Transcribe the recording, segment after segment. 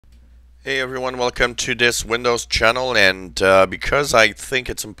Hey everyone, welcome to this Windows channel. And because I think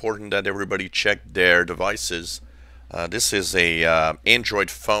it's important that everybody check their devices, this is a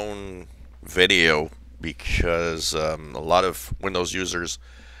Android phone video because a lot of Windows users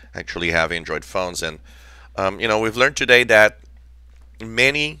actually have Android phones, and we've learned today that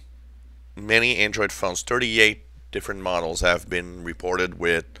many Android phones, 38 different models, have been reported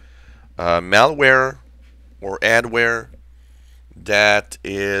with malware or adware that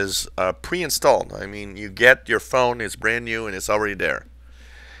is pre-installed. I mean, you get your phone, it's brand new, and it's already there.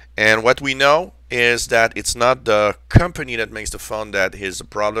 And what we know is that it's not the company that makes the phone that is the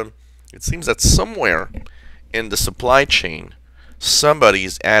problem. It seems that somewhere in the supply chain, somebody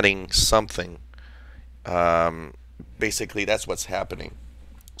is adding something. Um, Basically, that's what's happening.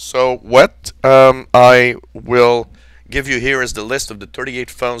 So what I will give you here is the list of the 38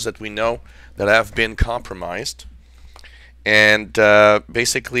 phones that we know that have been compromised. And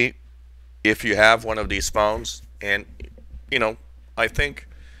basically, if you have one of these phones, and I think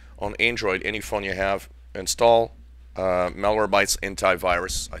on Android, any phone you have, install Malwarebytes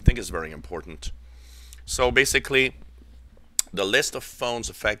antivirus. I think is very important. So basically, the list of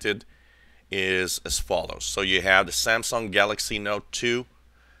phones affected is as follows. So you have the Samsung Galaxy Note 2,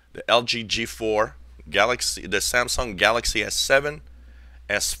 the LG G4, the Samsung Galaxy S7,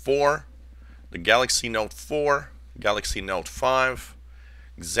 S4, the Galaxy Note 4, Galaxy Note 5,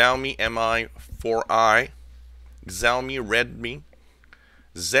 Xiaomi Mi 4i, Xiaomi Redmi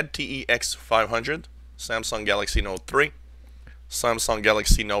ZTE X500, Samsung Galaxy Note 3, Samsung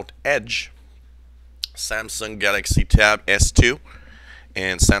Galaxy Note Edge, Samsung Galaxy Tab S2,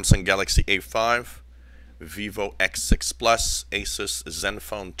 and Samsung Galaxy A5, Vivo X6 Plus, Asus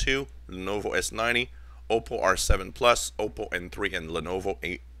Zenfone 2, Lenovo S90, Oppo R7 Plus, Oppo N3, and Lenovo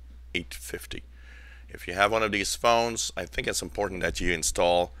A850. If you have one of these phones, I think it's important that you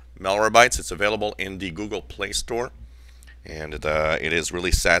install Malwarebytes. It's available in the Google Play Store, and it is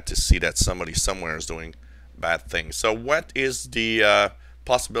really sad to see that somebody somewhere is doing bad things. So what is the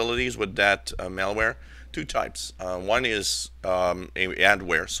possibilities with that malware? Two types. One is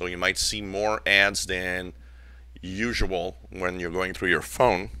adware, so you might see more ads than usual when you're going through your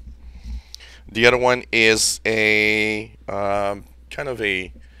phone. The other one is a kind of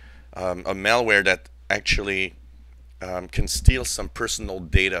a malware that actually can steal some personal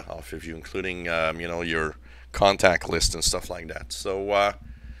data off of you, including your contact list and stuff like that. So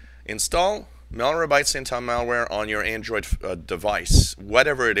install Malwarebytes anti-malware on your Android device,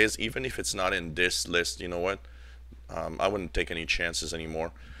 whatever it is, even if it's not in this list. You know what? I wouldn't take any chances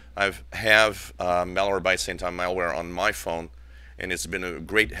anymore. I have Malwarebytes anti-malware on my phone, and it's been a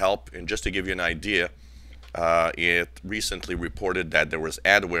great help. And just to give you an idea, it recently reported that there was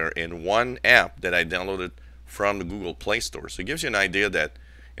adware in one app that I downloaded from the Google Play Store. So it gives you an idea that,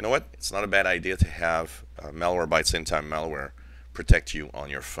 you know what, it's not a bad idea to have Malwarebytes anti-malware protect you on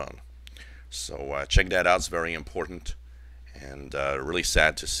your phone. So check that out. It's very important, and really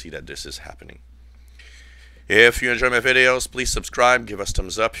sad to see that this is happening. If you enjoy my videos, please subscribe, give us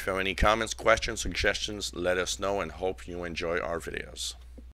thumbs up. If you have any comments, questions, suggestions, let us know, and hope you enjoy our videos.